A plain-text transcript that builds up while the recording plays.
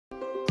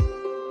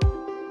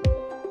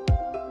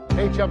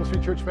Hey, Chapel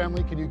Street Church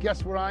family, can you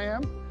guess where I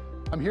am?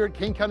 I'm here at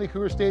King County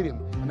Cougar Stadium,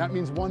 and that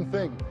means one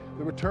thing,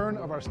 the return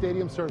of our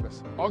stadium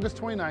service. August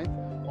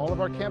 29th, all of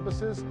our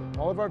campuses,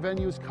 all of our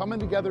venues coming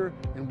together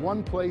in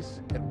one place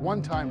at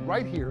one time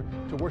right here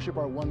to worship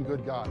our one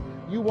good God.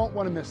 You won't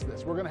want to miss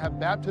this. We're going to have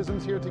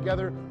baptisms here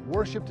together,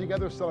 worship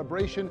together,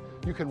 celebration.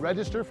 You can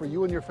register for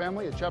you and your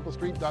family at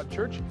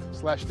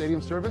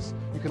chapelstreet.church/stadium service.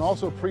 You can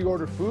also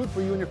pre-order food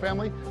for you and your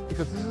family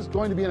because this is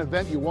going to be an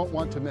event you won't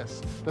want to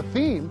miss. The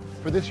theme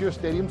for this year's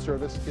stadium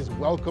service is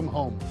Welcome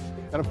Home.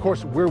 And of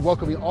course, we're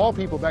welcoming all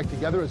people back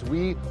together as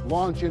we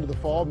launch into the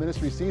fall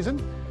ministry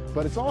season.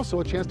 But it's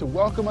also a chance to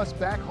welcome us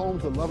back home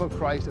to the love of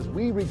Christ as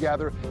we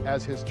regather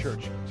as His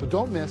church. So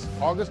don't miss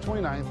August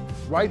 29th,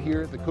 right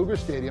here at the Cougar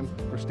Stadium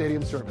for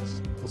stadium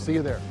service. We'll see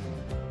you there.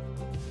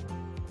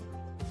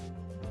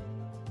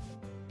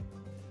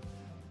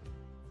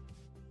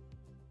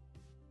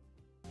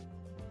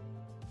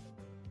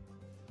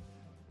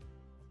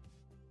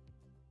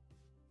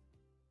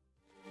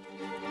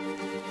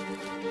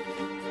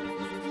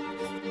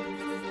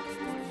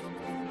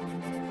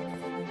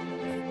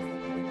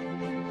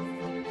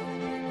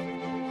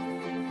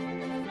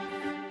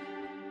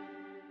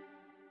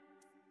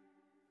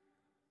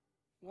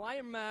 Well, I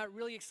am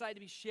really excited to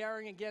be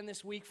sharing again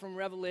this week from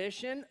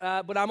Revelation,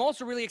 but I'm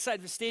also really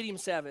excited for stadium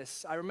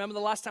service. I remember the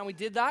last time we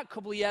did that, a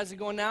couple of years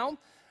ago now.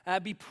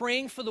 Be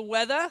praying for the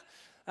weather,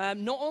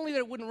 not only that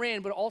it wouldn't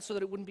rain, but also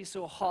that it wouldn't be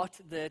so hot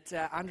that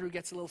Andrew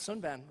gets a little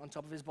sunburn on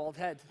top of his bald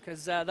head,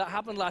 because that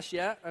happened last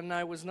year, and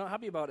I was not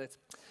happy about it.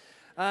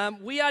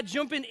 We are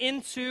jumping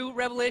into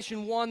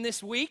Revelation 1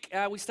 this week.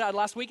 We started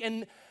last week,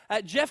 and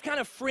Jeff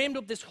kind of framed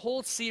up this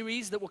whole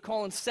series that we're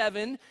calling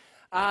 7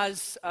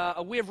 as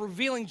a way of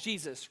revealing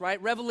Jesus,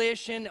 right?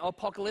 Revelation,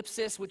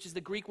 apocalypsis, which is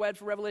the Greek word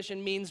for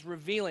revelation, means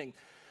revealing.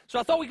 So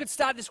I thought we could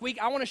start this week.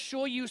 I want to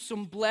show you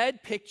some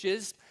blurred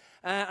pictures,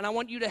 and I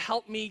want you to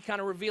help me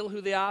kind of reveal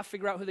who they are,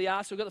 figure out who they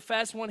are. So we've got the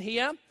first one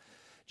here.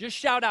 Just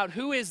shout out,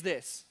 who is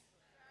this?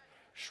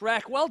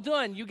 Shrek. Well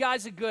done. You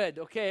guys are good.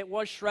 Okay, it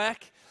was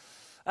Shrek.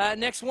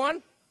 Next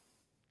one.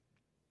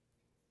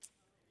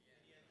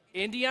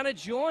 Indiana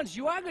Jones.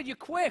 You are good. You're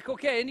quick.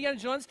 Okay, Indiana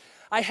Jones.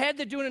 I heard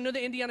they're doing another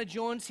Indiana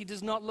Jones. He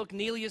does not look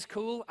nearly as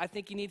cool. I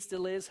think he needs to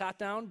lay his hat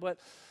down, but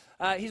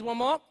he's one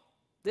more.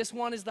 This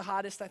one is the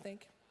hardest, I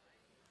think.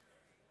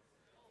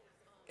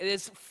 It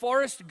is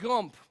Forrest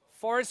Gump.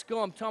 Forrest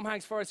Gump. Tom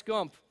Hanks' Forrest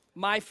Gump.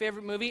 My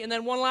favorite movie. And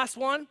then one last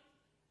one.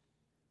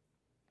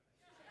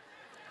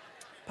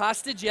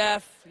 Pastor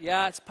Jeff.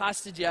 Yeah, it's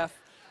Pastor Jeff.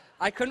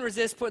 I couldn't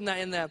resist putting that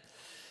in there.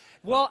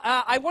 Well,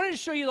 I wanted to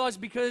show you those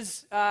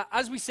because,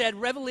 as we said,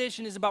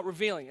 Revelation is about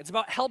revealing. It's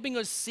about helping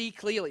us see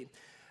clearly.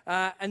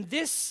 And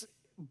this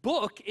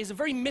book is a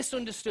very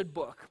misunderstood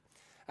book.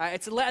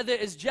 It's a letter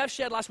that, as Jeff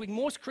shared last week,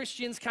 most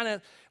Christians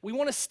we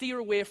want to steer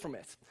away from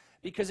it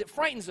because it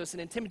frightens us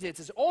and intimidates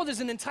us. Or there's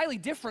an entirely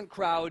different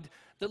crowd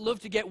that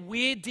love to get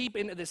way deep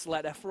into this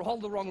letter for all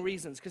the wrong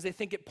reasons because they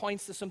think it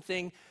points to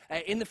something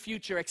in the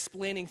future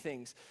explaining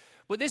things.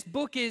 But this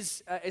book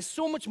is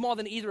so much more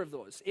than either of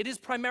those. It is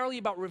primarily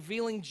about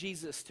revealing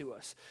Jesus to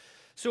us.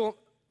 So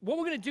what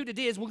we're going to do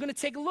today is we're going to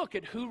take a look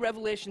at who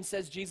Revelation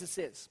says Jesus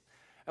is.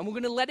 And we're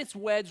going to let its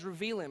words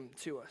reveal Him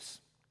to us.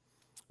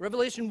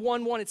 Revelation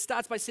 1:1, it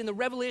starts by saying the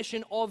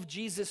revelation of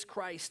Jesus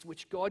Christ,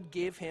 which God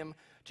gave Him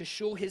to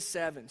show His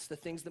servants the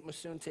things that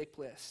must soon take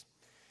place.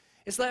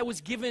 This letter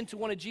was given to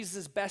one of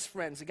Jesus' best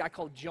friends, a guy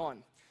called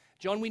John.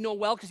 John we know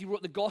well because he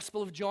wrote the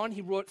Gospel of John.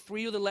 He wrote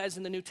 3 other letters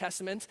in the New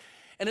Testament.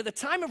 And at the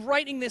time of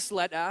writing this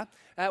letter,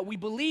 we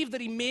believe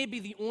that he may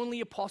be the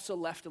only apostle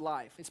left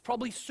alive. It's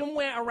probably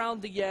somewhere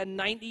around the year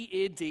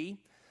 90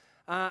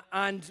 AD.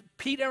 And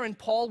Peter and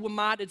Paul were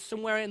martyred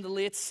somewhere in the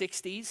late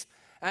 60s.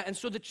 And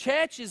so the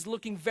church is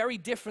looking very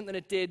different than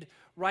it did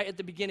right at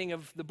the beginning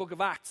of the book of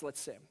Acts,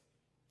 let's say.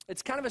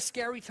 It's kind of a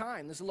scary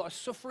time. There's a lot of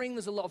suffering.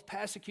 There's a lot of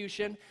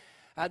persecution.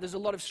 There's a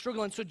lot of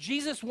struggle. And so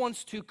Jesus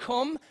wants to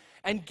come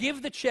and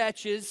give the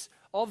churches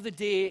of the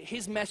day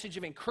His message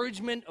of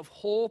encouragement, of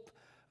hope,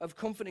 of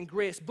comfort and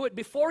grace. But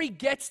before He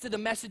gets to the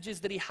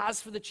messages that He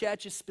has for the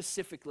churches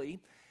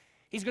specifically,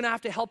 He's going to have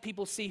to help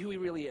people see who He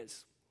really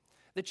is.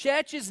 The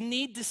churches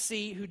need to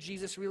see who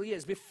Jesus really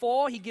is.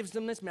 Before He gives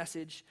them this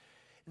message,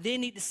 they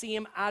need to see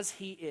Him as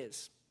He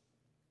is.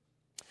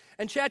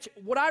 And church,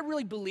 what I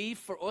really believe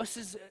for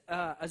us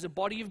as a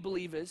body of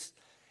believers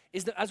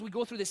is that as we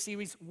go through this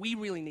series, we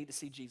really need to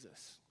see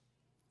Jesus.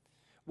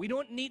 We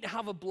don't need to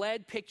have a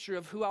blurred picture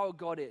of who our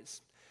God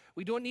is.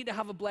 We don't need to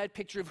have a blurred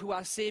picture of who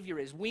our Savior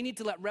is. We need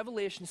to let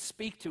Revelation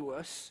speak to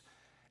us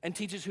and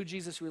teach us who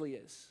Jesus really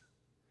is.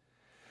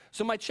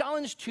 So my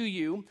challenge to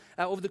you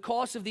over the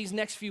course of these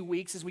next few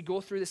weeks as we go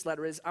through this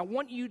letter is I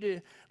want you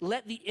to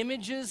let the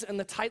images and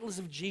the titles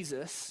of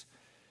Jesus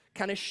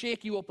kind of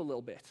shake you up a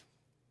little bit.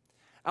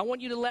 I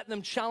want you to let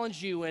them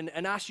challenge you and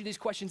ask you these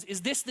questions. Is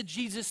this the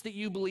Jesus that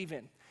you believe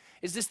in?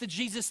 Is this the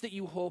Jesus that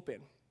you hope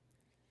in?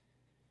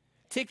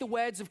 Take the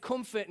words of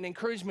comfort and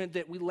encouragement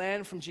that we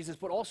learn from Jesus,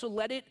 but also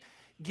let it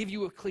give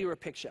you a clearer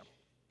picture.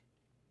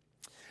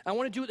 I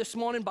want to do it this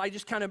morning by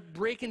just kind of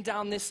breaking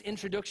down this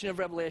introduction of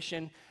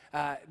Revelation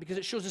because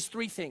it shows us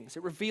three things.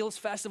 It reveals,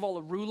 first of all,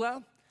 a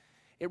ruler.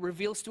 It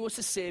reveals to us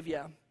a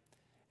Savior.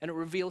 And it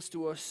reveals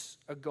to us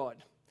a God.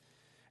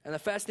 And the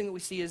first thing that we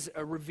see is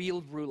a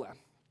revealed ruler.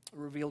 A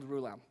revealed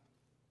ruler.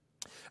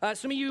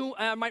 Some of you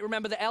might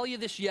remember that earlier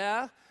this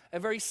year, a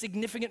very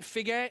significant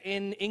figure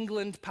in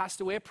England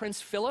passed away,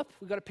 Prince Philip.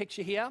 We've got a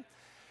picture here.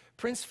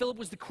 Prince Philip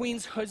was the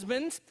Queen's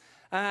husband.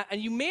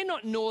 And you may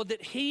not know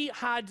that he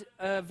had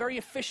a very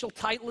official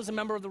title as a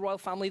member of the royal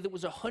family that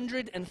was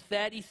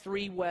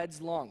 133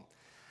 words long.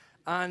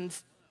 And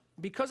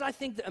because I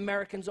think that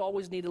Americans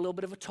always need a little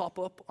bit of a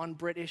top-up on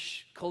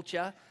British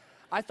culture,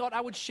 I thought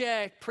I would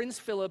share Prince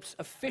Philip's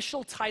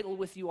official title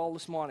with you all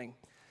this morning.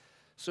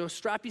 So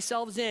strap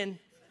yourselves in.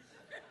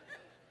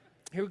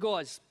 Here it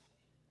goes.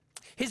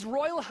 His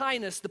Royal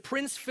Highness, the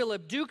Prince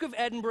Philip, Duke of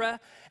Edinburgh,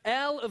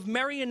 Earl of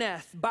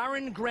Merioneth,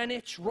 Baron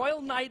Greenwich,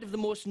 Royal Knight of the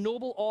Most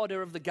Noble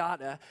Order of the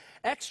Garter,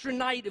 Extra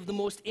Knight of the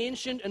Most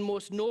Ancient and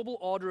Most Noble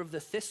Order of the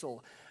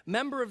Thistle,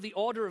 Member of the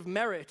Order of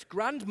Merit,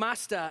 Grand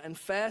Master and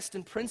First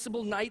and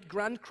Principal Knight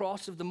Grand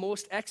Cross of the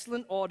Most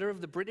Excellent Order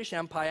of the British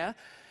Empire,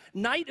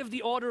 Knight of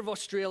the Order of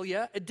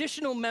Australia,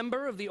 Additional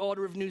Member of the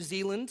Order of New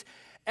Zealand,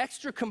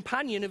 Extra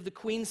Companion of the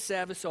Queen's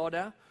Service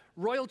Order,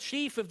 Royal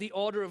Chief of the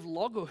Order of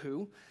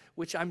Logohu,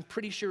 which I'm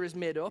pretty sure is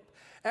made up,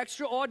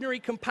 Extraordinary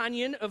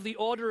Companion of the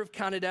Order of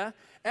Canada,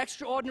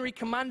 Extraordinary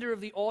Commander of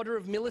the Order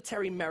of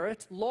Military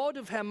Merit, Lord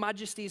of Her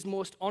Majesty's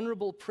Most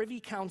Honourable Privy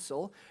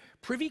Council,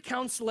 Privy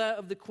Councillor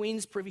of the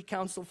Queen's Privy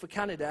Council for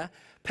Canada,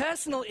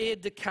 Personal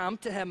Aide de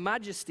Camp to Her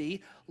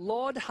Majesty,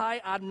 Lord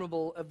High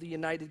Admiral of the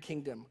United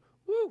Kingdom.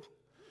 Woo!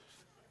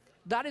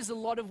 That is a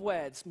lot of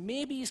words.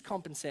 Maybe he's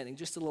compensating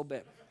just a little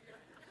bit.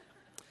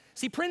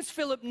 See, Prince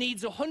Philip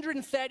needs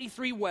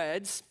 133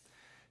 words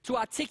to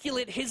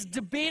articulate his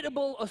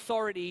debatable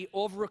authority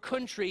over a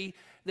country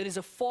that is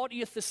a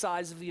 40th the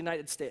size of the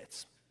United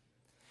States.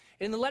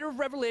 In the letter of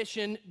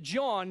Revelation,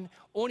 John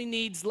only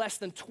needs less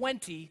than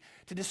 20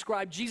 to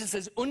describe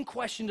Jesus'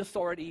 unquestioned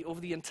authority over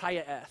the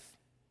entire earth.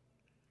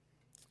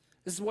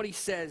 This is what he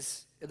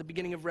says at the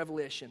beginning of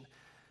Revelation,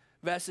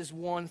 verses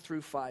 1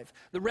 through 5.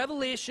 The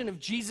revelation of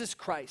Jesus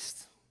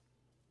Christ,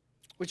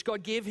 which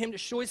God gave him to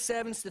show his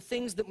servants the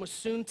things that must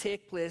soon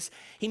take place.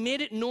 He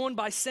made it known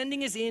by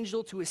sending his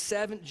angel to his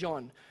servant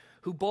John,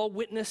 who bore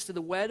witness to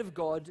the word of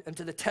God and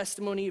to the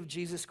testimony of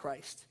Jesus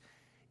Christ,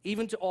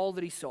 even to all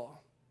that he saw.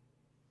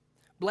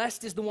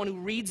 Blessed is the one who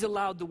reads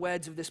aloud the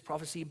words of this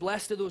prophecy.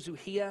 Blessed are those who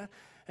hear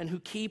and who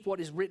keep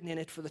what is written in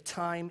it, for the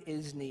time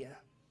is near.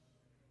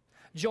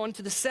 John,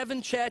 to the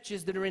 7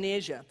 churches that are in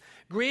Asia,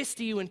 grace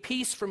to you and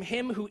peace from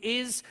him who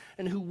is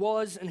and who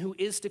was and who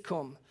is to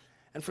come,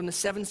 and from the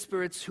 7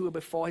 spirits who are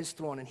before his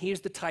throne. And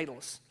here's the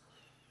titles.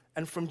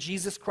 And from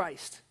Jesus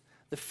Christ,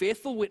 the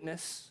faithful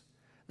witness,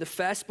 the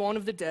firstborn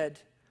of the dead,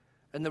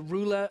 and the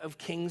ruler of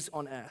kings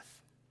on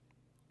earth.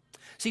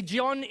 See,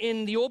 John,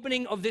 in the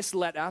opening of this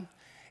letter,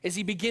 as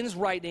he begins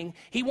writing,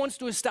 he wants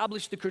to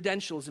establish the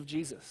credentials of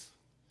Jesus,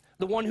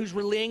 the one who's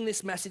relaying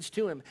this message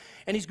to him.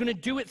 And he's going to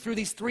do it through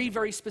these 3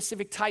 very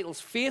specific titles: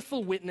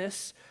 faithful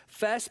witness,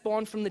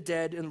 firstborn from the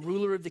dead, and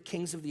ruler of the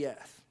kings of the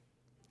earth.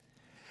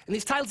 And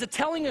these titles are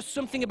telling us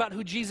something about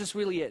who Jesus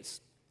really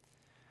is.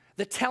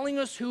 They're telling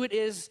us who it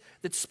is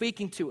that's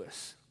speaking to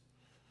us.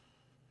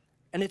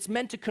 And it's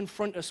meant to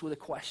confront us with a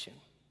question.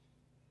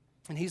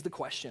 And here's the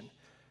question: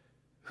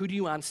 who do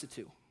you answer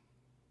to?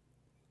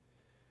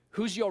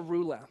 Who's your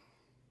ruler?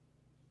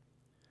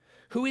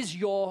 Who is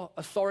your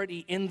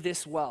authority in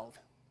this world?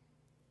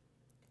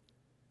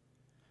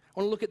 I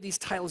want to look at these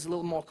titles a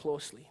little more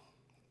closely.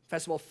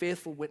 First of all,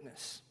 faithful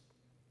witness.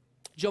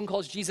 John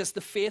calls Jesus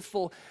the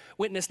faithful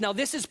witness. Now,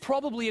 this is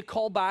probably a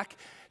callback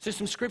to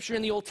some scripture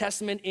in the Old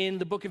Testament in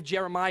the book of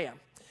Jeremiah.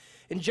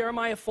 In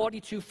Jeremiah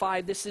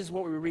 42:5, this is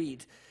what we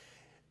read.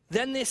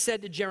 Then they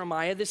said to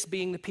Jeremiah, this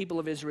being the people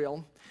of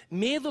Israel,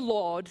 may the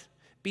Lord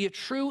be a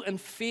true and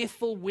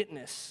faithful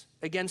witness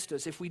against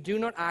us if we do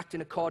not act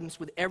in accordance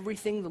with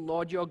everything the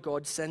Lord your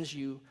God sends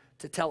you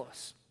to tell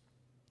us.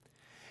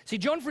 See,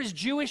 John, for his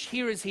Jewish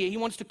hearers here, he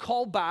wants to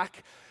call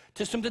back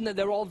to something that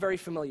they're all very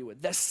familiar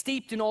with. They're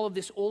steeped in all of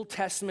this Old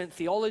Testament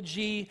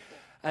theology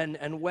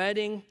and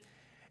wording,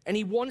 and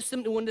he wants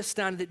them to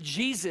understand that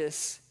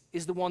Jesus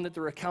is the one that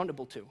they're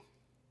accountable to.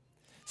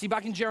 See,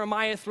 back in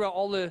Jeremiah, throughout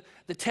all the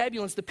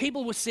turbulence, the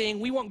people were saying,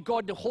 we want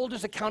God to hold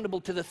us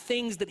accountable to the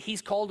things that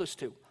he's called us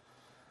to.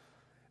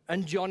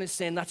 And John is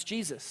saying, that's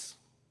Jesus.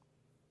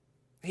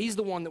 He's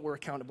the one that we're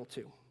accountable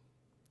to.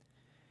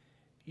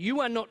 You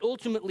are not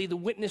ultimately the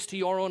witness to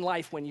your own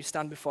life when you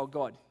stand before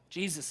God.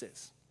 Jesus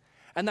is.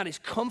 And that is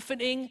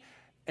comforting,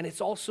 and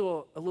it's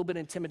also a little bit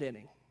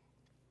intimidating.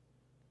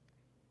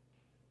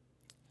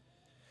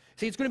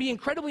 See, it's going to be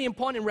incredibly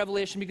important in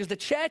Revelation because the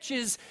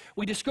churches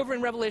we discover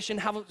in Revelation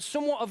have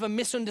somewhat of a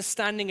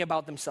misunderstanding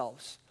about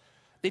themselves.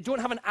 They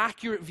don't have an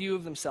accurate view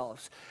of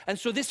themselves. And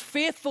so this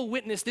faithful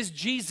witness, this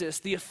Jesus,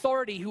 the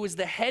authority who is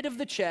the head of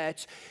the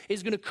church,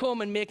 is going to come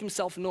and make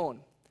himself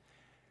known.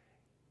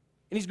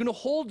 And he's going to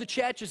hold the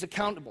churches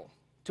accountable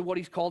to what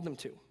he's called them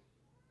to.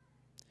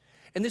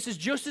 And this is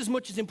just as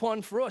much as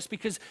important for us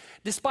because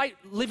despite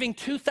living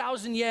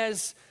 2,000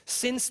 years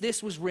since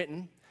this was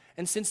written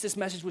and since this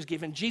message was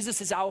given,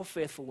 Jesus is our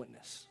faithful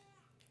witness.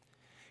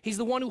 He's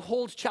the one who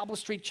holds Chapel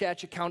Street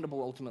Church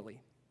accountable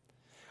ultimately.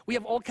 We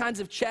have all kinds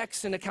of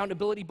checks and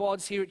accountability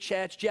boards here at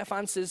church. Jeff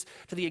answers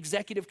to the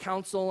executive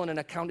council and an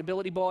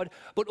accountability board.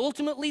 But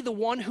ultimately, the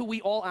one who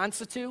we all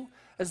answer to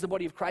as the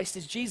body of Christ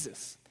is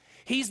Jesus.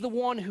 He's the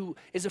one who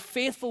is a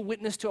faithful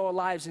witness to our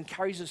lives and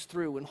carries us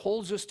through and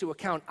holds us to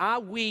account. Are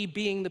we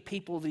being the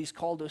people that he's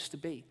called us to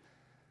be?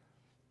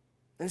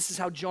 And this is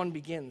how John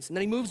begins. And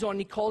then he moves on and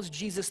he calls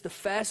Jesus the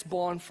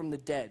firstborn from the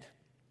dead.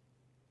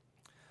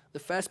 The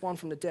firstborn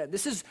from the dead.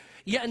 This is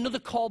yet another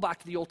callback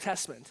to the Old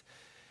Testament.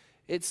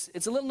 It's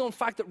a little known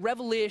fact that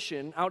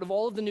Revelation, out of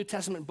all of the New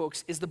Testament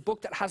books, is the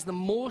book that has the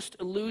most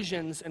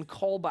allusions and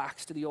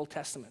callbacks to the Old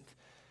Testament.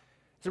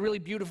 It's a really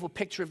beautiful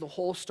picture of the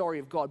whole story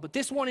of God. But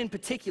this one in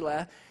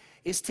particular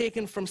is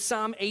taken from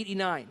Psalm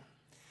 89.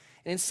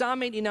 And in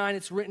Psalm 89,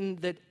 it's written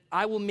that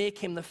I will make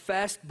him the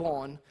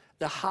firstborn,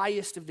 the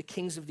highest of the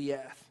kings of the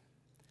earth.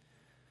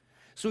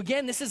 So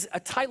again, this is a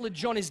title that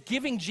John is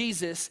giving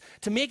Jesus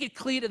to make it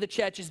clear to the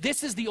churches,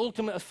 this is the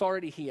ultimate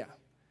authority here.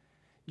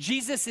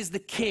 Jesus is the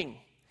king.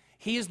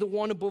 He is the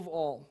one above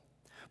all.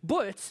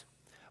 But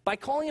by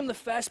calling him the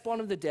firstborn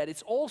of the dead,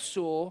 it's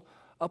also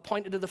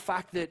pointed to the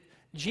fact that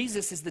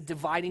Jesus is the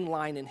dividing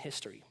line in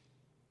history.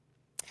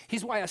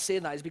 Here's why I say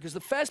that, is because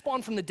the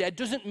firstborn from the dead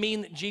doesn't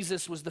mean that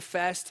Jesus was the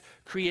first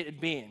created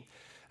being.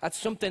 That's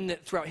something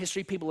that throughout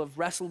history people have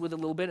wrestled with a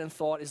little bit and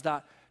thought, is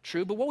that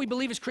true? But what we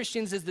believe as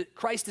Christians is that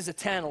Christ is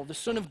eternal. The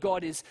Son of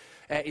God is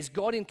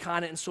God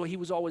incarnate, and so he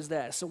was always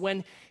there. So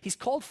when he's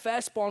called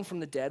firstborn from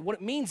the dead, what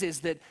it means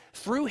is that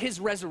through his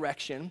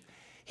resurrection,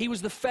 he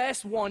was the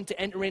first one to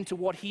enter into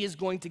what he is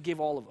going to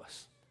give all of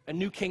us, a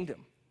new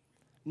kingdom,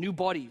 new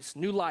bodies,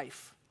 new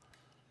life.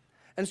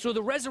 And so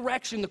the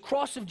resurrection, the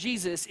cross of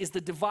Jesus, is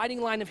the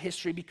dividing line of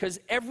history because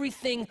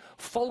everything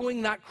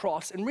following that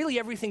cross, and really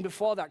everything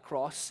before that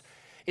cross,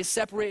 is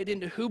separated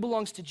into who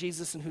belongs to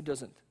Jesus and who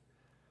doesn't.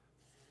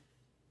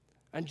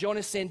 And John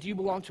is saying, do you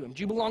belong to him?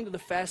 Do you belong to the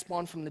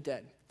firstborn from the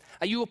dead?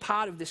 Are you a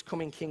part of this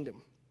coming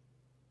kingdom?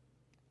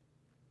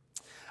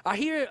 I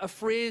hear a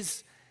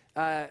phrase,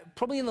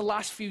 probably in the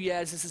last few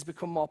years, this has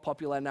become more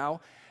popular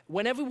now.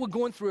 Whenever we're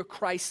going through a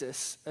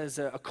crisis as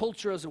a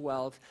culture, as a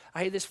world,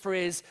 I hear this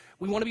phrase,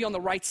 we want to be on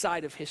the right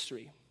side of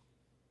history.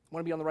 We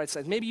want to be on the right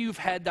side. Maybe you've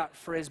heard that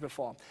phrase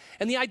before.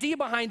 And the idea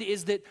behind it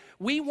is that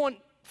we want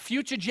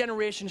future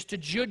generations to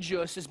judge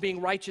us as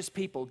being righteous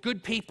people,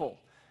 good people,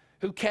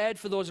 who cared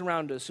for those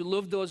around us, who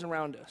loved those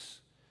around us.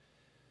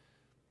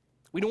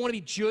 We don't want to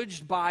be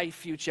judged by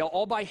future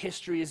or by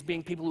history as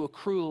being people who are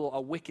cruel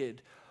or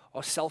wicked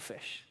or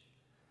selfish.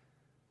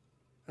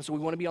 And so we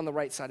want to be on the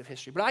right side of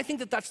history. But I think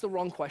that that's the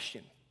wrong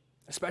question,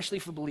 especially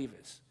for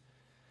believers.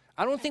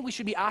 I don't think we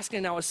should be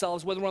asking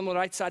ourselves whether we're on the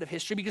right side of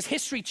history, because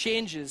history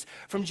changes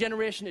from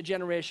generation to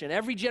generation.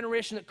 Every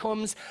generation that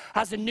comes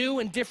has a new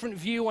and different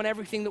view on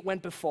everything that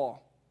went before.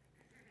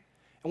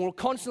 And we're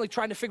constantly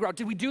trying to figure out,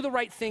 did we do the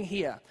right thing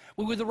here?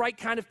 Were we the right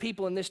kind of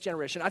people in this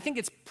generation? I think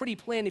it's pretty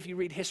plain if you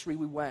read history,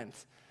 we weren't.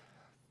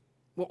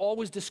 We're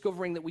always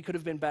discovering that we could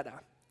have been better,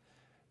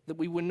 that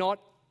we were not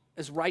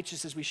as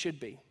righteous as we should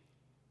be.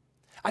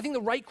 I think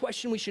the right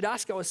question we should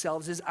ask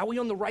ourselves is, are we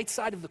on the right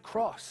side of the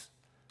cross?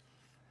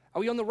 Are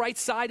we on the right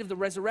side of the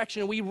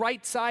resurrection? Are we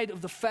right side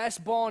of the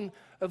firstborn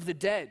of the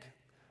dead,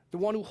 the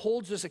one who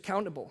holds us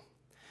accountable?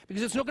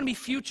 Because it's not going to be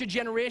future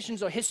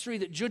generations or history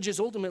that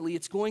judges ultimately.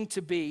 It's going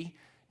to be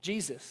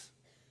Jesus.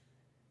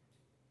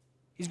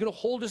 He's going to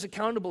hold us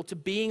accountable to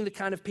being the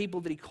kind of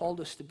people that he called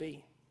us to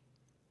be.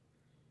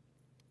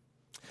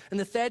 And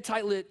the third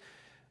title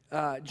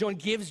that John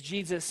gives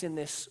Jesus in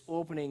this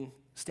opening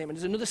statement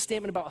is another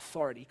statement about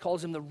authority. He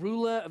calls him the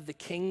ruler of the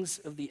kings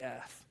of the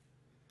earth.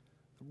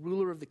 The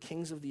ruler of the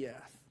kings of the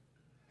earth.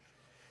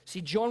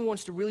 See, John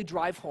wants to really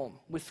drive home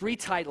with three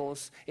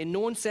titles in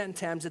no uncertain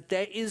terms that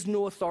there is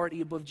no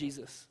authority above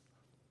Jesus.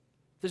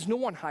 There's no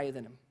one higher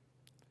than him.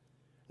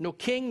 No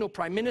king, no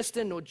prime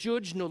minister, no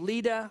judge, no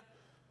leader.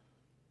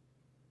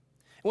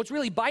 And what's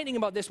really biting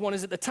about this one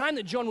is at the time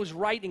that John was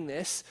writing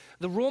this,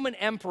 the Roman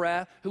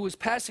emperor who was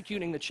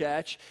persecuting the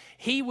church,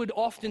 he would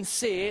often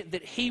say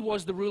that he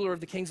was the ruler of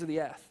the kings of the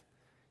earth.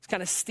 He's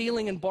kind of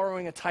stealing and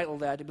borrowing a title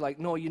there to be like,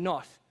 no, you're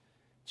not.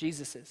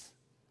 Jesus is.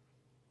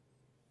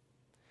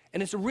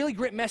 And it's a really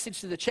great message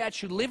to the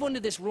church who live under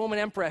this Roman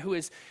emperor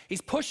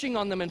he's pushing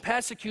on them and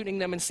persecuting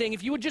them and saying,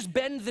 if you would just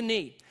bend the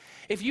knee,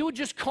 if you would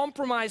just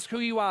compromise who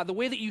you are, the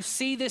way that you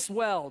see this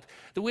world,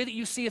 the way that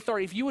you see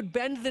authority, if you would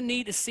bend the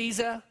knee to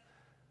Caesar,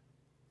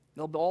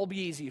 it'll all be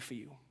easier for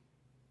you.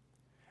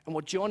 And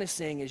what John is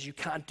saying is you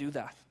can't do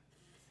that.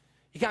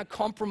 You can't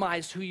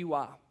compromise who you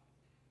are.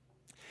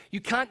 You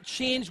can't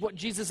change what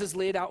Jesus has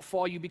laid out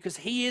for you because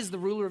he is the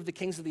ruler of the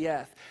kings of the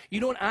earth.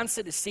 You don't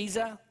answer to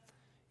Caesar,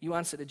 you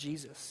answer to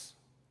Jesus.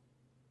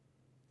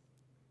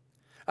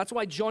 That's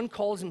why John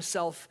calls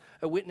himself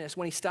a witness.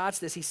 When he starts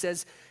this, he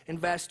says in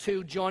verse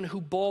 2, John, who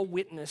bore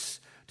witness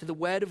to the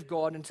word of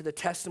God and to the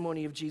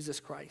testimony of Jesus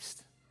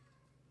Christ.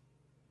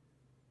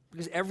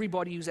 Because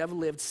everybody who's ever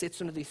lived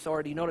sits under the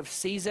authority, not of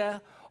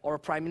Caesar or a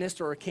prime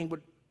minister or a king, but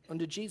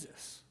under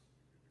Jesus.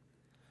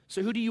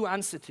 So who do you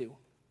answer to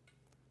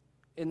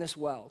in this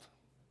world?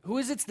 Who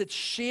is it that's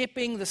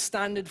shaping the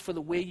standard for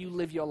the way you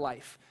live your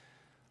life?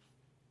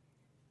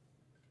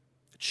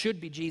 It should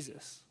be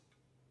Jesus.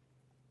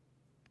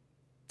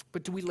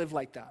 But do we live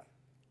like that?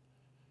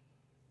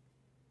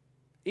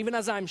 Even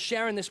as I'm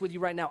sharing this with you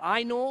right now,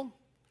 I know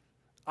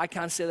I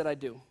can't say that I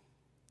do.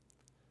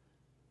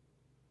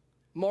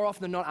 More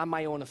often than not, I'm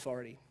my own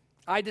authority.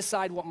 I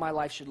decide what my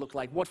life should look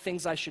like, what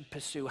things I should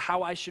pursue,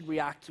 how I should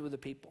react to other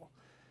people.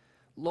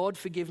 Lord,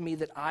 forgive me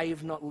that I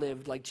have not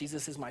lived like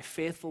Jesus is my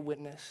faithful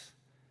witness,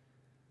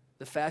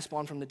 the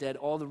firstborn from the dead,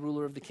 or the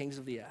ruler of the kings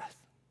of the earth.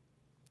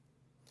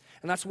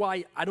 And that's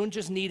why I don't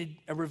just need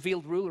a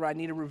revealed ruler, I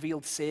need a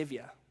revealed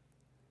Savior.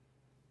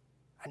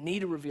 I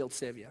need a revealed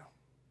Savior.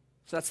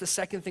 So that's the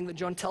second thing that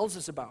John tells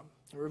us about,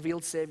 a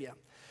revealed Savior.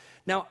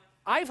 Now,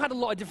 I've had a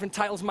lot of different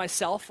titles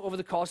myself over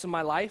the course of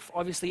my life.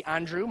 Obviously,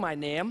 Andrew, my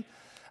name.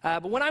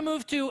 But when I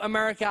moved to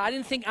America, I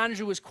didn't think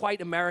Andrew was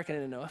quite American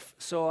enough,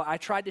 so I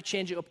tried to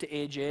change it up to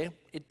AJ.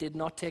 It did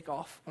not take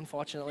off,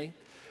 unfortunately.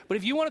 But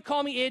if you want to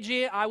call me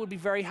AJ, I would be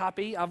very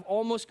happy. I've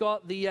almost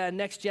got the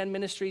Next Gen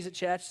Ministries at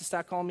church to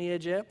start calling me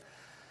AJ.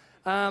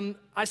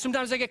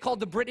 Sometimes I get called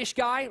the British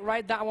guy,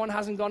 right? That one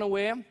hasn't gone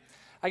away.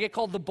 I get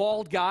called the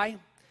bald guy,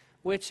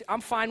 which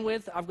I'm fine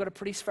with. I've got a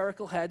pretty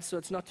spherical head, so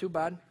it's not too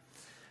bad.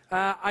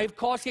 I, of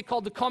course, get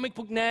called the comic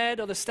book nerd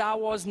or the Star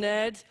Wars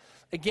nerd.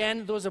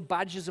 Again, those are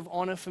badges of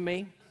honor for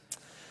me.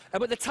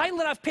 But the title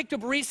that I've picked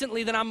up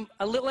recently that I'm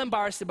a little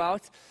embarrassed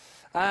about,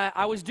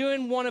 I was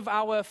doing one of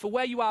our For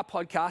Where You Are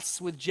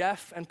podcasts with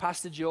Jeff and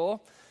Pastor Joe.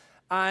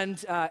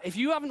 And if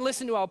you haven't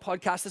listened to our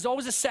podcast, there's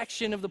always a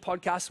section of the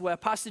podcast where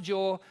Pastor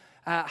Joe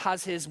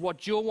has his What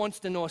Joe Wants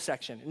to Know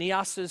section. And he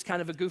asks us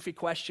kind of a goofy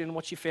question,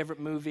 what's your favorite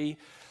movie?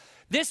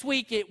 This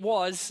week it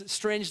was,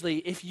 strangely,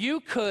 if you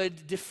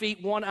could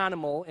defeat one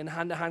animal in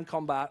hand-to-hand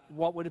combat,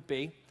 what would it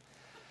be?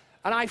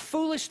 And I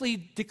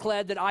foolishly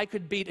declared that I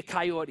could beat a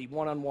coyote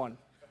one-on-one.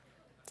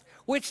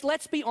 Which,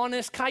 let's be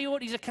honest,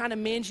 coyotes are kind of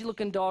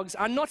mangy-looking dogs.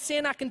 I'm not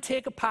saying I can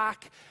take a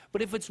pack,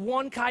 but if it's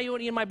one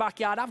coyote in my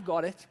backyard, I've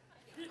got it.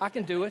 I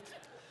can do it.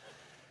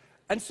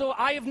 And so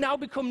I have now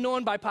become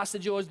known by Pastor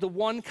Joe as the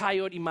one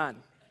coyote man.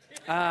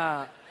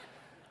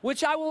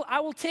 Which I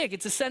will take.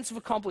 It's a sense of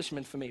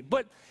accomplishment for me.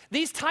 But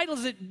these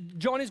titles that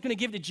John is going to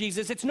give to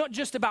Jesus, it's not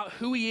just about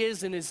who he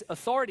is and his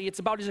authority, it's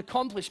about his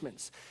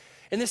accomplishments.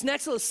 In this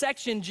next little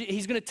section,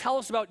 he's going to tell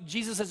us about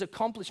Jesus'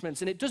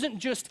 accomplishments. And it doesn't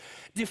just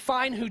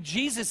define who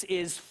Jesus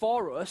is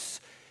for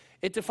us,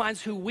 it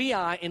defines who we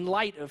are in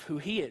light of who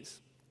he is.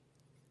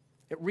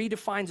 It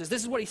redefines us.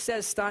 This is what he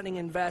says starting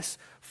in verse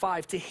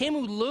 5. To him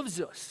who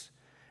loves us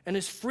and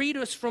has freed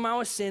us from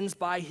our sins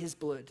by his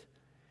blood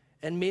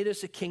and made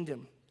us a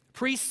kingdom,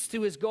 priests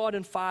to his God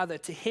and Father,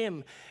 to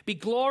him be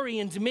glory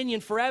and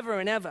dominion forever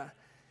and ever.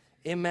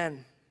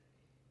 Amen.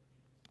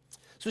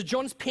 So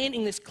John's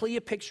painting this clear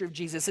picture of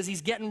Jesus as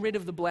he's getting rid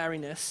of the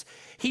blurriness.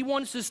 He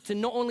wants us to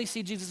not only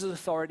see Jesus'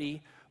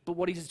 authority, but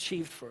what he's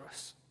achieved for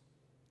us.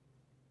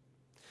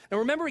 Now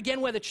remember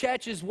again where the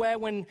churches were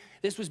when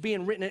this was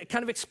being written. It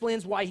kind of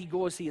explains why he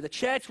goes here. The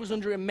church was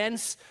under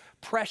immense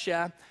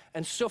pressure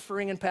and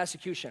suffering and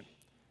persecution.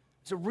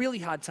 It's a really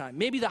hard time.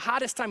 Maybe the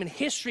hardest time in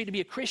history to be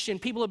a Christian.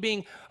 People are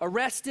being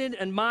arrested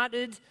and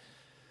martyred.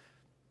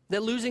 They're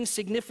losing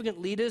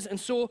significant leaders. And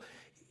so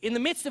in the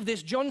midst of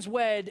this, John's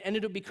word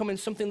ended up becoming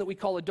something that we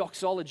call a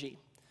doxology.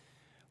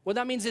 What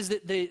that means is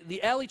that the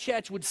early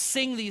church would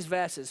sing these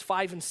verses,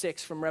 5 and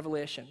 6 from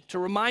Revelation, to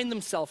remind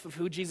themselves of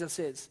who Jesus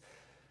is.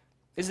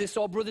 As they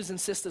saw brothers and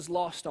sisters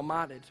lost or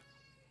martyred,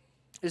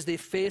 as they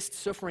faced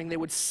suffering, they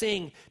would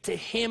sing to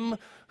him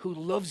who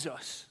loves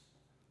us,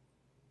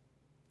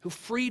 who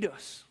freed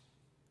us,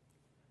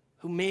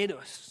 who made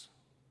us.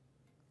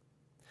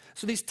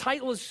 So these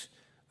titles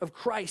of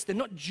Christ, they're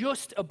not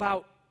just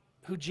about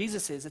who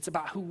Jesus is, it's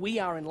about who we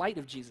are in light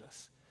of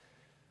Jesus.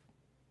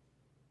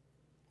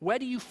 Where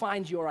do you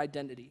find your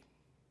identity?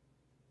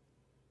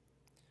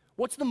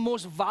 What's the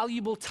most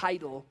valuable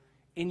title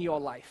in your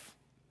life?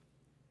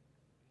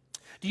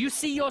 Do you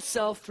see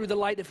yourself through the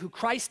light of who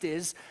Christ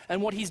is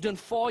and what he's done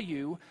for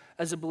you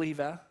as a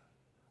believer?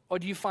 Or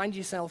do you find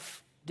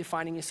yourself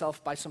defining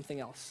yourself by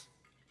something else?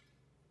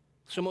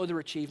 Some other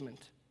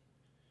achievement?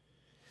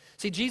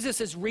 See, Jesus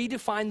has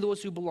redefined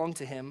those who belong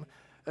to him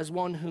as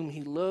one whom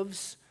he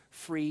loves,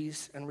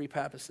 frees, and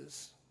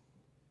repurposes.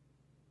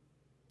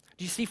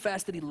 Do you see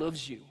first that he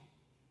loves you?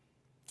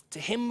 To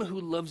him who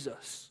loves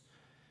us.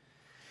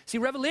 See,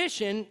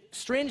 Revelation,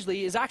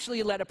 strangely, is actually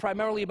a letter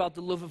primarily about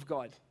the love of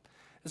God.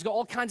 It's got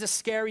all kinds of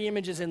scary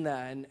images in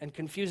there and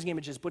confusing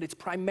images, but it's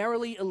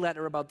primarily a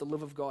letter about the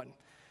love of God.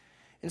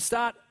 In the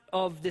start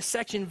of this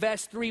section,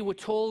 verse 3, we're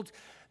told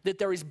that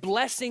there is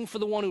blessing for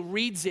the one who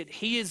reads it,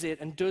 hears it,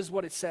 and does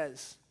what it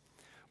says.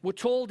 We're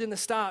told in the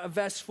start of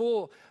verse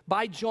 4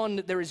 by John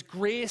that there is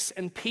grace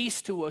and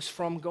peace to us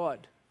from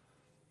God.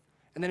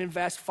 And then in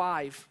verse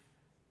 5,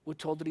 we're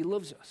told that he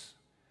loves us.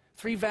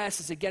 3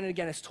 verses again and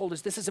again has told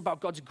us this is about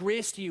God's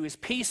grace to you, his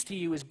peace to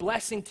you, his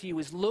blessing to you,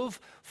 his love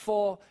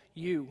for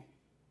you.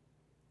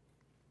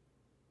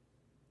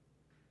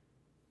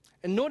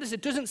 And notice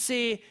it doesn't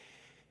say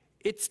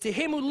it's to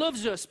him who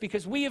loves us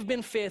because we have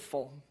been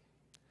faithful.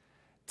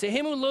 To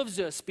him who loves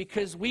us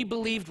because we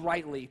believed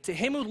rightly. To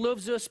him who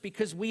loves us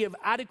because we have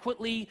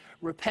adequately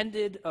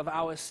repented of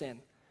our sin.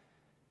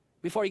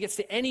 Before he gets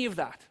to any of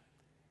that,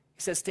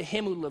 he says to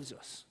him who loves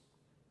us.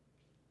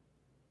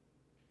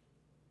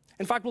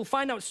 In fact, we'll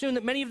find out soon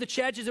that many of the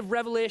churches of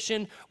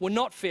Revelation were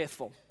not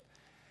faithful.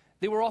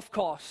 They were off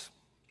course.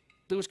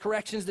 There was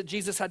corrections that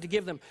Jesus had to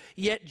give them.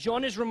 Yet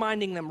John is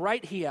reminding them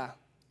right here,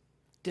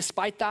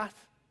 despite that,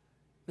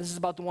 this is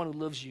about the one who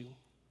loves you.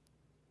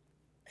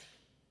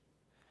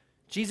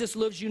 Jesus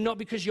loves you not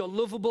because you're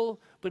lovable,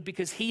 but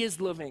because he is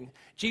loving.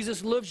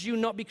 Jesus loves you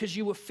not because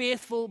you were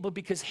faithful, but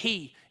because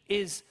he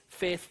is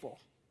faithful.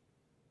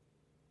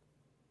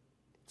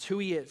 It's who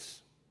he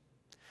is.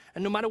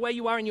 And no matter where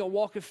you are in your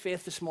walk of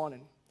faith this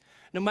morning,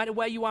 no matter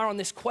where you are on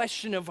this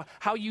question of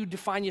how you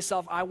define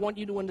yourself, I want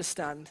you to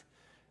understand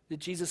that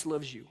Jesus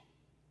loves you.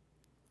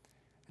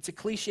 It's a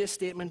cliche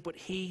statement, but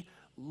he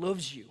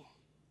loves you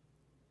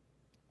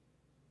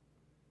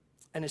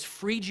and has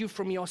freed you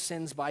from your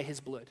sins by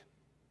his blood.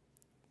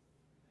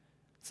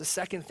 It's the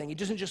second thing. He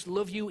doesn't just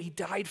love you, he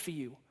died for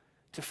you,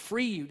 to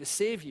free you, to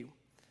save you.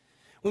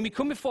 When we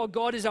come before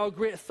God as our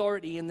great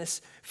authority and this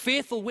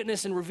faithful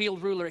witness and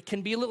revealed ruler, it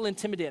can be a little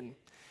intimidating.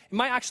 It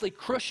might actually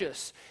crush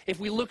us if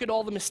we look at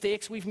all the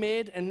mistakes we've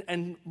made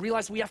and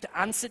realize we have to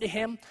answer to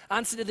him,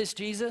 answer to this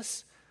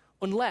Jesus,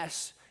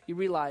 unless you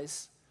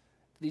realize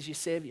that he's your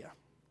Savior,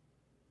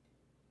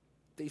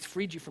 that he's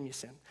freed you from your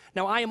sin.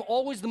 Now, I am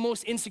always the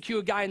most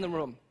insecure guy in the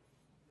room,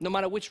 no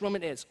matter which room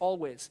it is,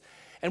 always.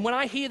 And when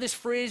I hear this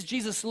phrase,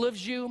 Jesus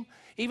loves you,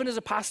 even as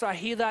a pastor, I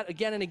hear that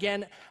again and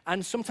again,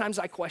 and sometimes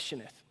I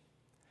question it.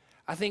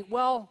 I think,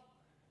 well,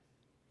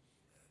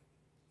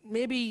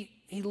 maybe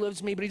he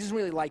loves me, but he doesn't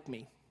really like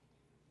me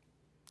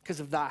because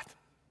of that,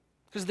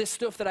 because of this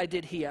stuff that I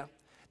did here,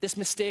 this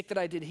mistake that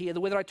I did here, the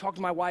way that I talk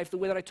to my wife, the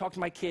way that I talk to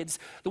my kids,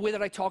 the way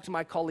that I talk to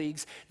my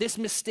colleagues, this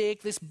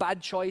mistake, this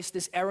bad choice,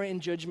 this error in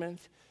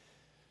judgment.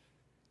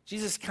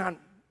 Jesus can't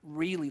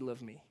really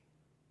love me.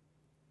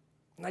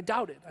 And I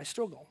doubt it. I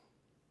struggle.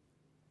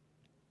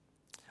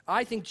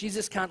 I think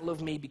Jesus can't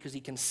love me because he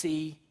can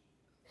see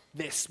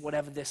this,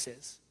 whatever this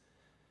is.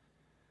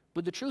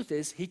 But the truth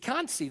is, he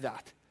can't see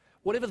that.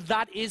 Whatever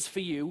that is for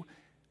you,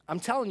 I'm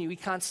telling you, he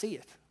can't see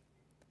it.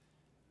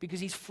 Because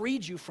he's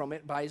freed you from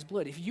it by his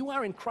blood. If you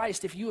are in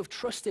Christ, if you have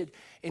trusted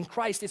in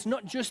Christ, it's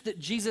not just that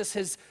Jesus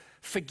has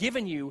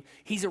forgiven you,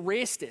 he's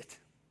erased it.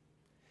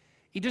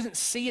 He doesn't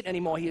see it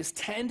anymore. He has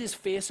turned his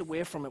face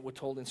away from it, we're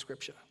told in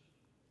Scripture.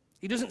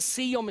 He doesn't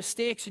see your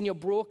mistakes and your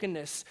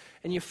brokenness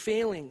and your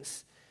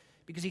failings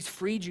because he's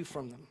freed you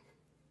from them.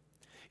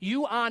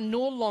 You are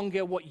no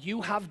longer what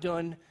you have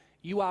done.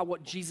 You are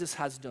what Jesus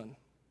has done.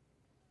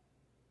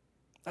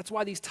 That's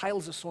why these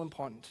titles are so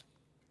important.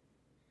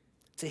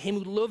 To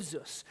him who loves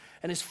us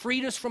and has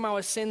freed us from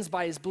our sins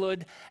by his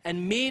blood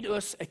and made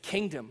us a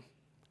kingdom,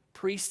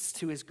 priests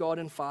to his God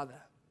and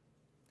Father.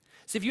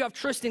 So if you have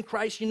trust in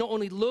Christ, you're not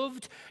only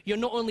loved, you're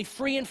not only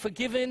free and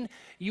forgiven,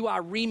 you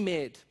are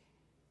remade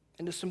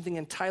into something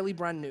entirely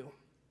brand new.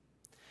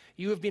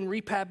 You have been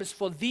repurposed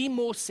for the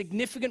most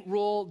significant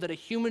role that a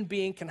human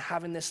being can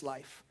have in this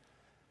life.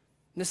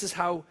 And this is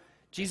how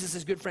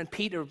Jesus' good friend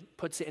Peter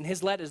puts it in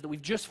his letters that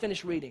we've just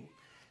finished reading.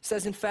 It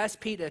says in 1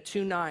 Peter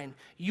 2:9,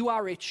 you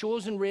are a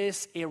chosen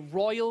race, a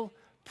royal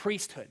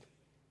priesthood,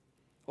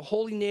 a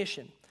holy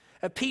nation,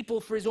 a people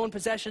for his own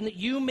possession, that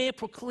you may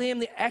proclaim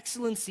the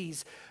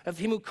excellencies of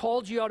him who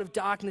called you out of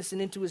darkness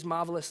and into his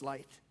marvelous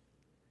light.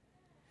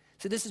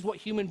 So this is what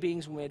human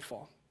beings were made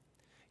for.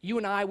 You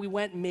and I, we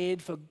weren't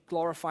made for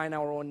glorifying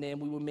our own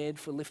name. We were made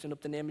for lifting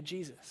up the name of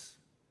Jesus.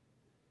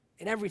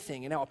 In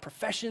everything, in our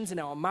professions, in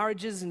our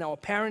marriages, in our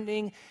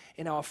parenting,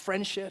 in our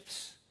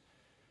friendships.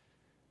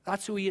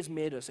 That's who he has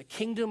made us, a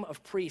kingdom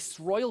of priests,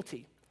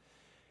 royalty.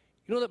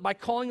 You know that by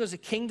calling us a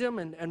kingdom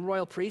and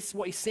royal priests,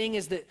 what he's saying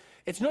is that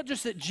it's not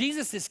just that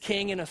Jesus is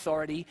king and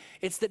authority,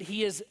 it's that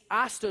he has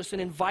asked us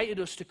and invited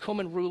us to come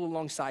and rule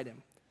alongside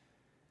him,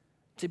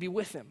 to be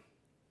with him.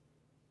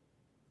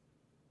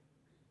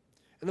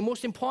 And the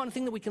most important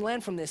thing that we can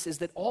learn from this is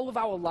that all of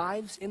our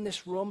lives in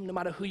this room, no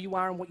matter who you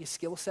are and what your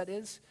skill set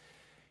is,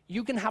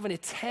 you can have an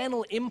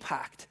eternal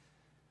impact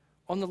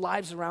on the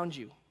lives around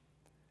you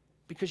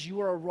because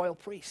you are a royal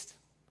priest.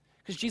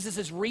 Because Jesus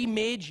has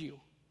remade you.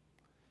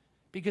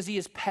 Because he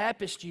has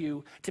purposed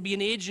you to be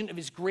an agent of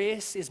his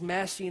grace, his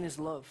mercy, and his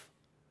love.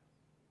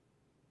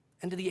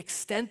 And to the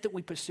extent that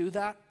we pursue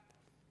that,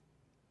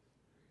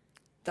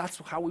 that's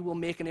how we will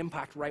make an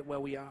impact right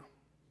where we are.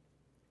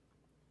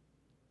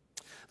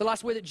 The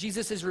last way that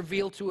Jesus is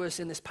revealed to us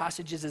in this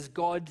passage is as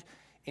God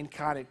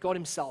incarnate, God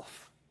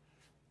himself.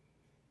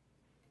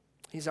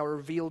 He's our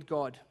revealed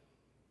God.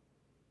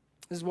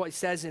 This is what he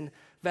says in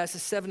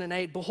verses 7 and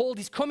 8. Behold,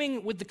 he's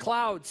coming with the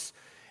clouds,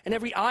 and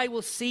every eye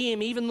will see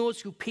him, even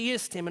those who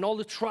pierced him, and all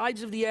the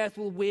tribes of the earth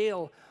will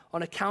wail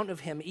on account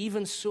of him.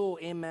 Even so,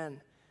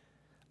 amen.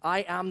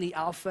 I am the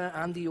Alpha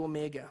and the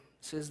Omega,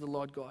 says the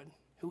Lord God,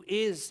 who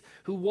is,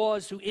 who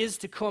was, who is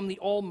to come, the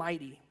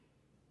Almighty.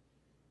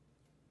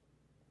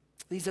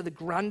 These are the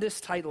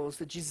grandest titles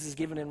that Jesus is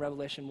given in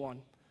Revelation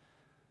 1.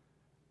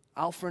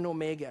 Alpha and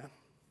Omega.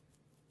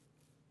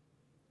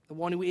 The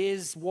one who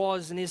is,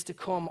 was, and is to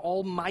come,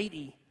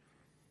 Almighty.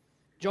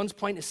 John's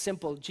point is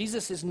simple.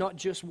 Jesus is not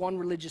just one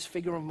religious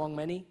figure among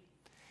many.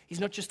 He's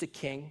not just a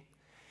king.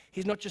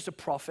 He's not just a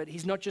prophet.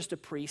 He's not just a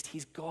priest.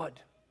 He's God.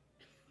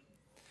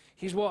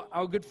 Here's what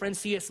our good friend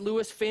C.S.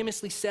 Lewis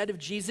famously said of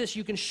Jesus: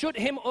 you can shut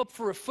him up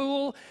for a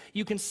fool,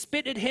 you can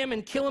spit at him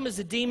and kill him as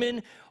a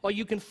demon, or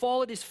you can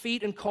fall at his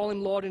feet and call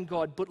him Lord and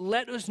God. But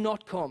let us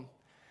not come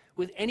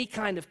with any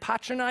kind of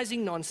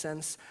patronizing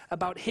nonsense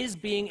about his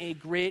being a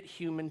great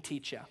human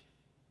teacher.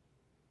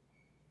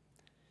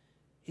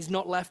 He's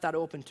not left that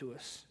open to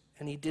us,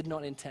 and he did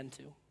not intend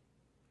to.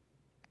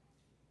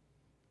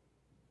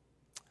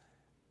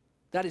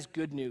 That is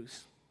good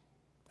news.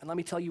 And let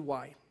me tell you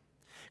why.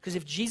 Because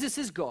if Jesus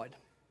is God,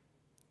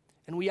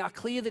 and we are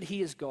clear that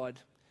he is God,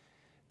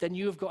 then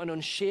you have got an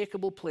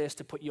unshakable place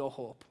to put your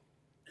hope.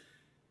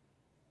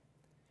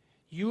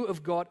 You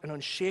have got an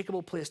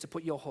unshakable place to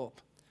put your hope.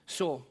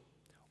 So,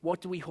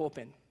 what do we hope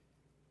in?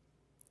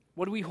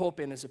 What do we hope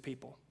in as a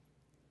people?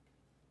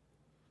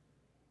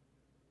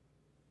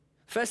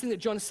 First thing that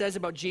John says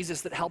about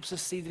Jesus that helps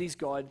us see that he's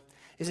God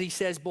is he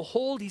says,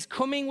 behold, he's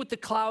coming with the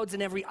clouds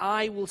and every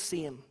eye will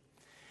see him.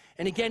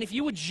 And again, if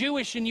you were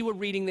Jewish and you were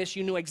reading this,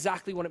 you know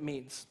exactly what it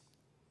means.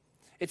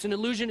 It's an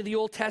allusion to the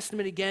Old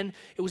Testament again.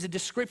 It was a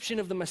description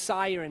of the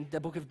Messiah in the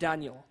book of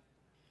Daniel.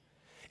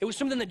 It was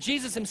something that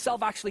Jesus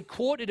himself actually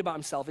quoted about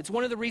himself. It's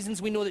one of the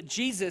reasons we know that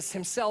Jesus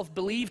himself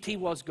believed he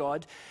was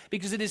God,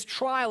 because at his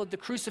trial at the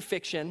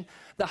crucifixion,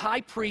 the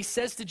high priest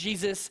says to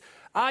Jesus,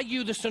 are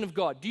you the Son of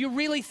God? Do you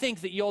really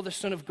think that you're the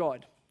Son of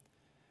God?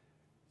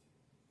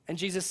 And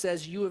Jesus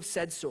says, you have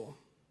said so.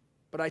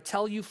 But I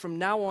tell you, from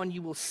now on,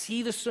 you will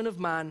see the Son of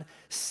Man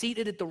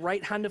seated at the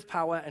right hand of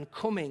power and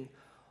coming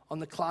on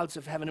the clouds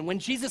of heaven. And when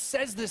Jesus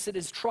says this at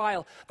his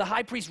trial, the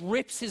high priest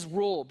rips his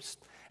robes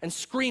and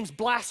screams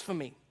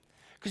blasphemy,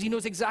 because he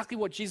knows exactly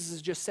what Jesus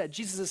has just said.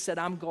 Jesus has said,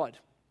 I'm God.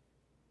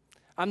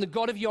 I'm the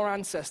God of your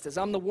ancestors.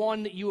 I'm the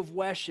one that you have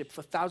worshipped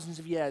for thousands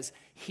of years.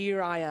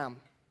 Here I am.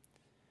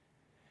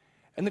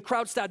 And the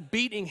crowd start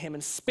beating him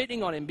and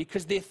spitting on him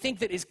because they think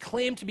that his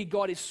claim to be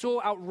God is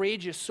so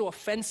outrageous, so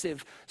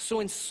offensive, so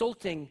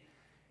insulting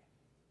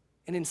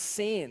and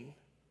insane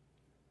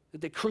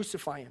that they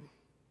crucify him.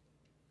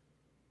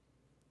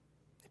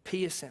 They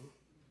pierce him.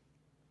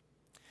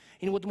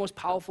 You know what the most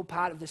powerful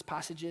part of this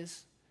passage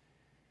is?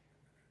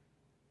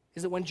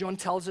 Is that when John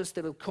tells us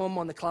that he'll come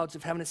on the clouds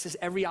of heaven, it says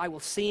every eye will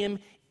see him,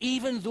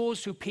 even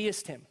those who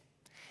pierced him.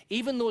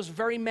 Even those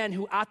very men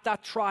who at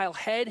that trial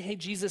heard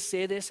Jesus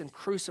say this and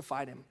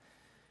crucified him.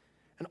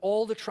 And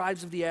all the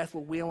tribes of the earth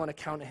will wail on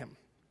account of him.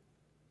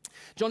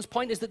 John's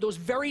point is that those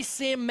very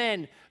same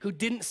men who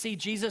didn't see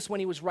Jesus when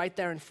he was right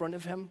there in front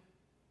of him,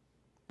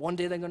 one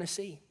day they're going to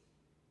see.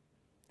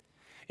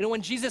 You know,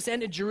 when Jesus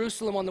entered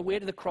Jerusalem on the way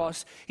to the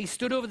cross, he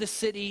stood over the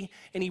city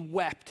and he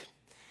wept.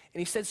 And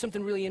he said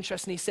something really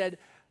interesting. He said,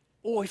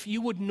 oh, if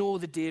you would know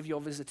the day of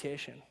your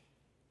visitation.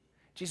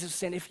 Jesus was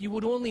saying, if you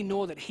would only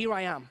know that here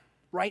I am,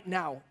 right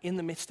now, in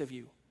the midst of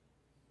you.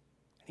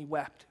 And he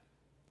wept.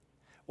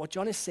 What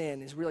John is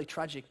saying is really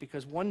tragic,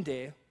 because one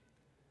day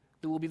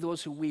there will be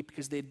those who weep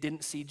because they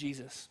didn't see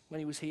Jesus when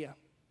he was here.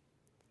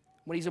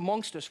 When he's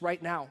amongst us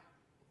right now,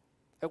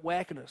 at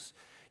work in us.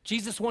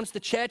 Jesus wants the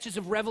churches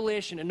of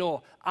Revelation to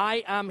know,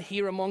 I am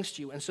here amongst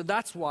you. And so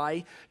that's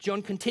why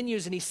John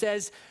continues and he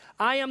says,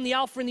 I am the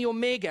Alpha and the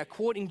Omega,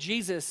 quoting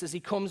Jesus as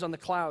he comes on the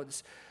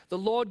clouds. The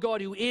Lord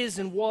God who is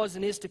and was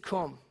and is to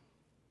come.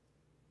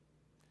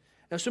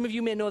 Now, some of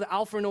you may know that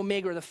Alpha and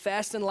Omega are the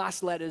first and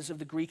last letters of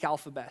the Greek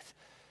alphabet.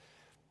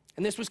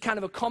 And this was kind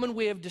of a common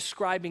way of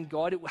describing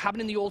God. It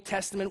happened in the Old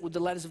Testament with the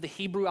letters of the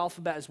Hebrew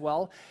alphabet as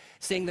well,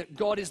 saying that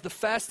God is the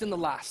first and the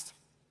last.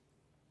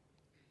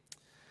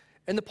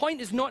 And the point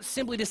is not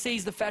simply to say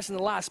he's the first and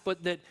the last,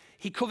 but that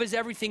he covers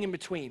everything in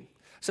between.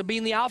 So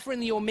being the Alpha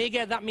and the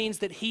Omega, that means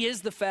that he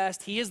is the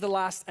first, he is the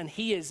last, and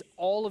he is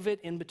all of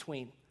it in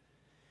between.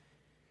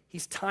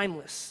 He's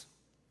timeless.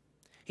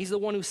 He's the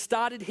one who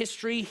started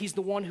history. He's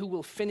the one who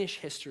will finish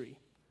history.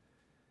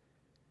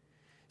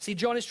 See,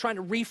 John is trying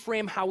to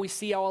reframe how we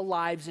see our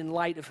lives in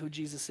light of who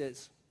Jesus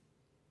is.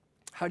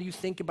 How do you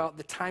think about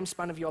the time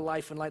span of your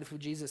life in light of who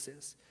Jesus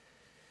is?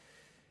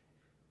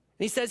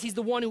 And he says he's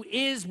the one who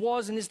is,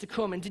 was, and is to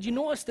come. And did you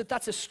notice that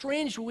that's a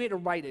strange way to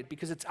write it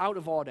because it's out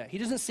of order? He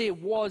doesn't say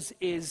was,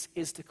 is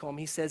to come.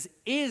 He says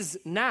is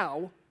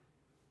now,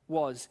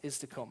 was, is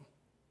to come.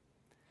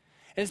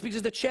 And it's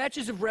because the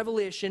churches of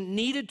Revelation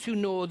needed to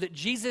know that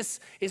Jesus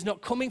is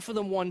not coming for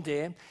them one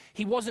day.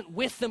 He wasn't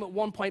with them at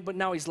one point, but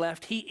now he's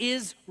left. He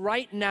is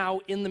right now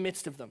in the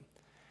midst of them.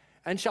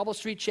 And Chapel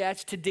Street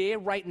Church, today,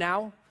 right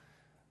now,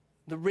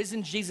 the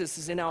risen Jesus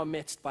is in our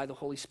midst by the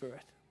Holy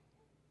Spirit.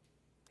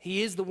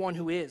 He is the one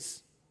who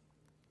is.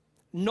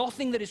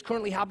 Nothing that is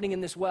currently happening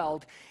in this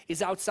world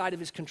is outside of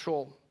his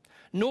control.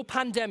 No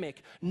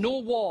pandemic, no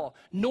war,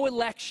 no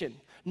election,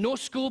 no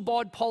school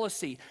board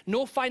policy,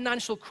 no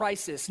financial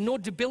crisis, no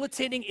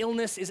debilitating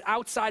illness is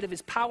outside of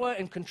his power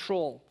and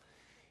control.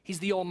 He's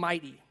the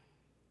Almighty.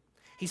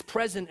 He's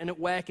present and at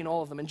work in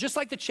all of them. And just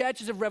like the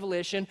churches of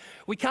Revelation,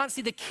 we can't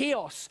see the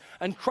chaos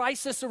and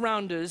crisis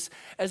around us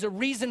as a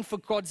reason for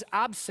God's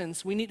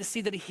absence. We need to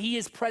see that he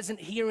is present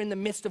here in the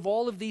midst of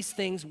all of these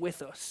things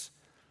with us.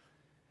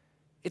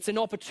 It's an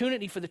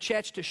opportunity for the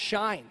church to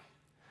shine,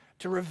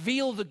 to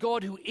reveal the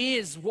God who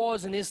is,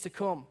 was, and is to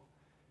come.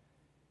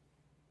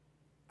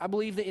 I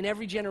believe that in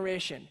every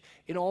generation,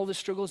 in all the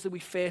struggles that we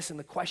face and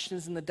the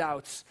questions and the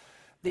doubts,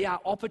 there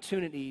are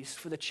opportunities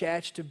for the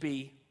church to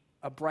be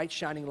a bright,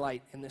 shining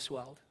light in this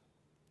world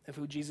of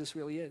who Jesus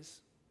really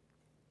is.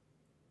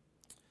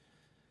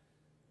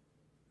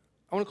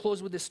 I want to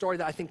close with this story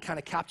that I think kind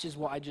of captures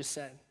what I just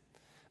said.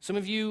 Some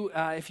of you,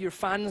 if you're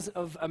fans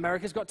of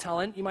America's Got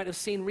Talent, you might have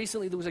seen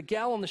recently there was a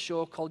gal on the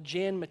show called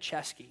Jane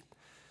McChesky.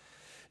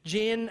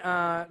 Jane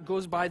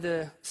goes by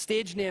the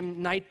stage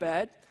name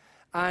Nightbird,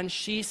 and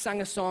she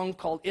sang a song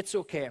called It's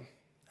Okay.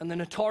 And the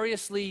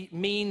notoriously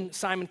mean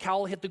Simon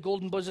Cowell hit the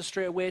golden buzzer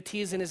straight away,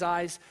 tears in his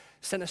eyes,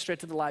 sent her straight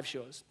to the live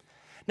shows.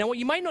 Now, what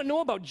you might not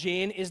know about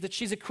Jane is that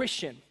she's a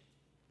Christian.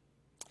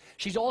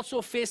 She's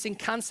also facing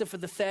cancer for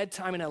the third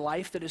time in her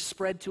life that has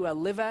spread to her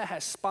liver, her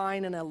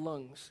spine, and her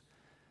lungs.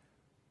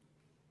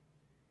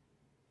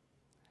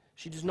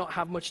 She does not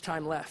have much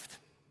time left.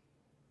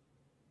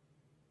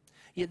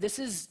 Yet this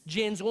is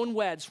Jane's own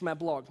words from her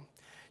blog.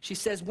 She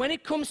says, when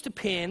it comes to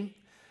pain,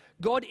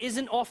 God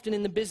isn't often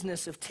in the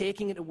business of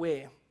taking it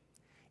away.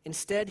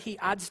 Instead, he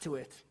adds to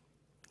it.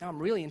 Now, I'm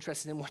really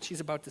interested in what she's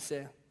about to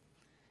say.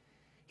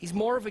 He's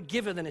more of a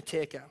giver than a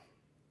taker.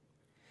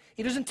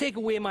 He doesn't take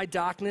away my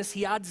darkness,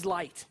 he adds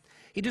light.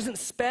 He doesn't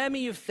spare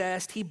me of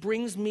thirst, he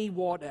brings me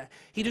water.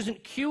 He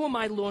doesn't cure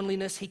my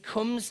loneliness, he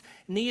comes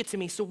near to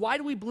me. So why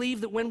do we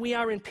believe that when we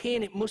are in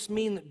pain, it must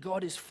mean that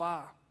God is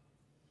far?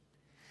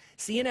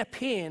 See, in her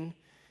pain,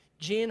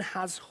 Jane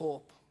has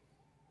hope.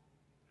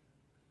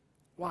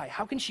 Why?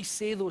 How can she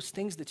say those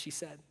things that she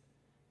said?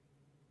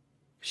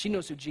 She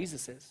knows who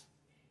Jesus is.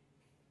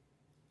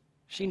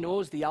 She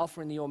knows the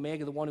Alpha and the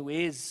Omega, the one who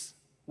is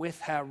with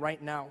her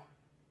right now,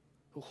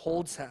 who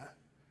holds her.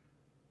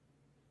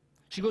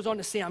 She goes on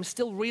to say, I'm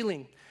still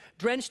reeling.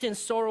 Drenched in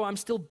sorrow, I'm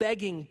still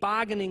begging,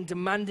 bargaining,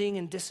 demanding,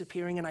 and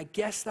disappearing. And I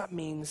guess that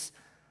means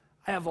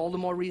I have all the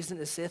more reason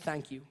to say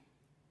thank you,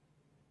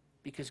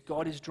 because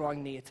God is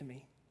drawing near to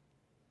me.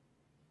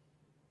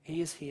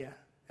 He is here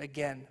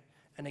again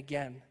and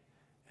again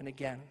and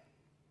again.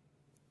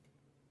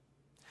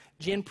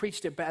 Jane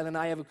preached it better than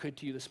I ever could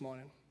to you this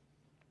morning.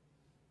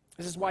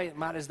 This is why it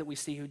matters that we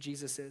see who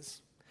Jesus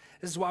is.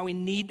 This is why we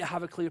need to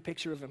have a clear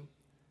picture of him.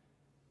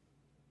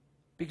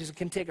 Because it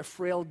can take a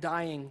frail,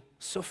 dying,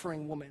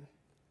 suffering woman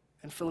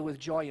and fill her with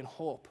joy and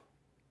hope.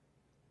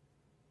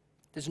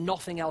 There's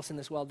nothing else in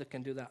this world that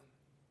can do that.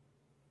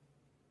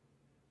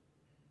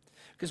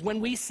 Because when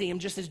we see him,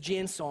 just as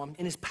Jane saw him,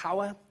 in his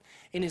power,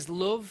 in his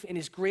love, in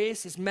his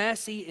grace, his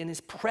mercy, in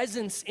his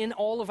presence in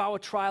all of our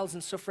trials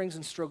and sufferings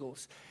and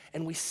struggles,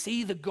 and we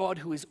see the God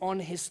who is on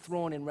his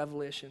throne in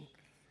Revelation,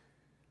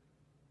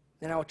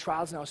 then our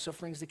trials and our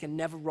sufferings, they can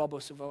never rob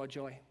us of our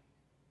joy.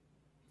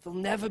 They'll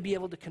never be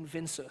able to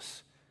convince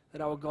us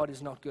that our God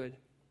is not good,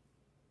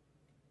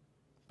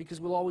 because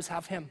we'll always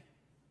have him.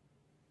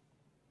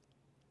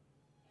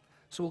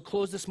 So we'll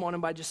close this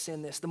morning by just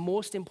saying this. The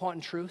most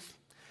important truth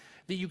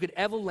that you could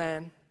ever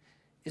learn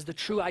is the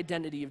true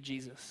identity of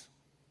Jesus.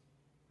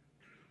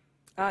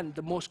 And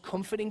the most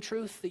comforting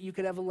truth that you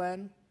could ever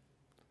learn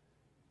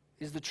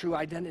is the true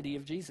identity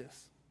of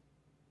Jesus.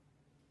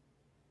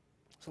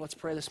 So let's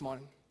pray this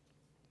morning.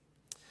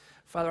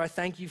 Father, I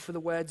thank you for the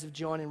words of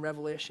John in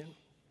Revelation.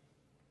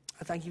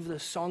 I thank you for the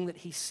song that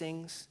he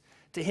sings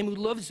to him who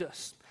loves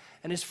us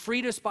and has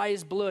freed us by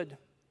his blood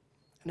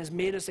and has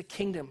made us a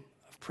kingdom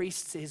of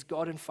priests to his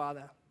God and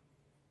Father,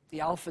 the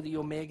Alpha, the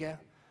Omega,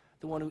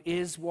 the one who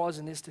is, was,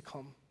 and is to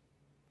come.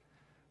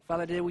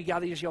 Father, today we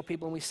gather as your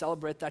people and we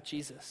celebrate that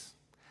Jesus,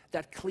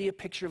 that clear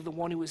picture of the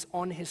one who is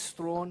on his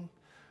throne,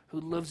 who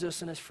loves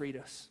us and has freed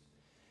us.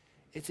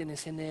 It's in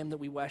his name that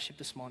we worship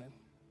this morning.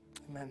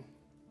 Amen.